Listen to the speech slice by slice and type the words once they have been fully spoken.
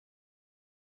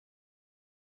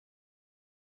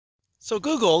So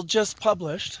Google just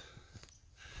published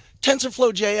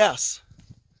Tensorflowjs.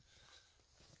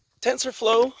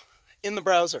 TensorFlow in the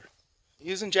browser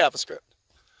using JavaScript.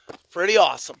 Pretty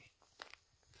awesome.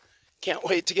 Can't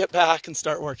wait to get back and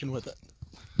start working with it.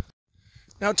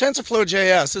 Now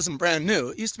TensorFlowJs isn't brand new.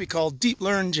 It used to be called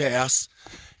DeepLearn.js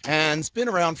and it's been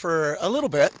around for a little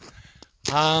bit.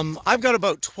 I've got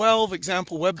about 12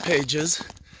 example web pages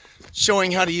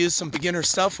showing how to use some beginner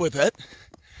stuff with it.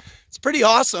 It's pretty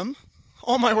awesome.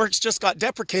 All my work's just got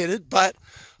deprecated, but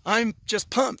I'm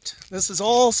just pumped. This is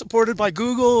all supported by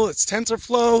Google. It's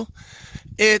TensorFlow.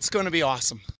 It's going to be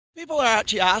awesome. People are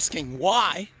actually asking,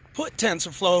 why put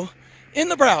TensorFlow in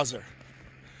the browser?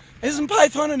 Isn't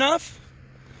Python enough?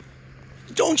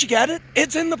 Don't you get it?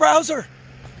 It's in the browser.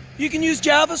 You can use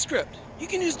JavaScript. You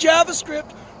can use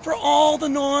JavaScript for all the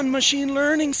non-machine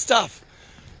learning stuff.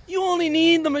 You only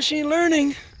need the machine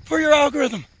learning for your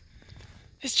algorithm.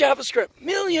 It's JavaScript.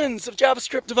 Millions of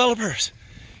JavaScript developers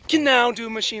can now do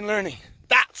machine learning.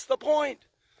 That's the point.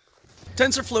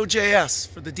 TensorFlowJs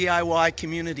for the DIY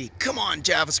community. Come on,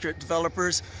 JavaScript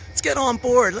developers. Let's get on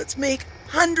board. Let's make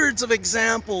hundreds of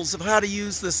examples of how to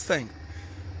use this thing.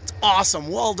 It's awesome.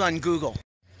 Well done, Google.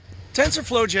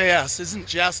 TensorFlowJs isn't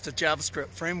just a JavaScript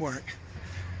framework.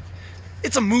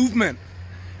 It's a movement.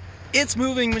 It's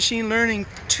moving machine learning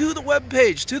to the web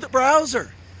page, to the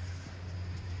browser.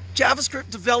 JavaScript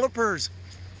developers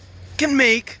can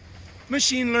make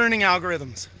machine learning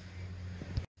algorithms.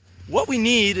 What we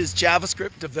need is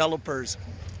JavaScript developers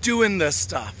doing this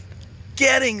stuff,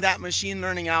 getting that machine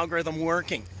learning algorithm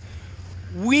working.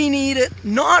 We need it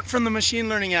not from the machine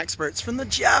learning experts, from the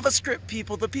JavaScript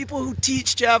people, the people who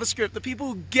teach JavaScript, the people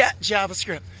who get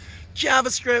JavaScript.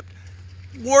 JavaScript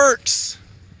works.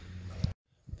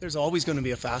 There's always going to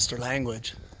be a faster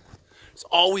language. There's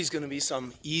always going to be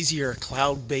some easier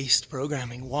cloud-based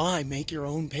programming. Why make your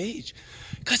own page?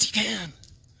 Because you can.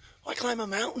 Why climb a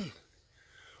mountain?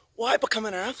 Why become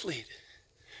an athlete?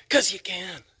 Because you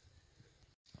can.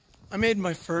 I made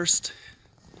my first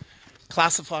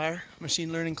classifier,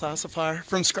 machine learning classifier,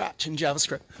 from scratch in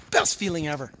JavaScript. Best feeling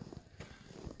ever.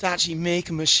 To actually make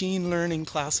a machine learning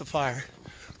classifier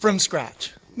from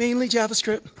scratch. Mainly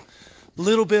JavaScript, a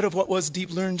little bit of what was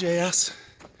DeepLearn.js.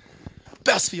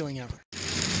 Best feeling ever.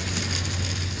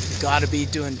 You gotta be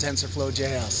doing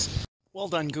TensorFlowJs. Well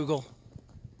done, Google.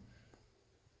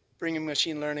 Bringing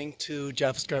machine learning to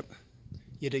JavaScript.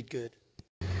 You did good.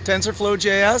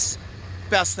 TensorFlowJS,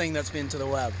 best thing that's been to the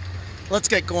web. Let's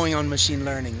get going on machine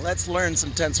learning. Let's learn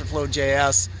some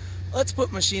TensorFlowJS. Let's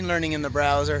put machine learning in the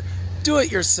browser. Do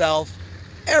it yourself.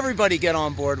 Everybody get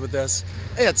on board with this.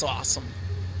 It's awesome.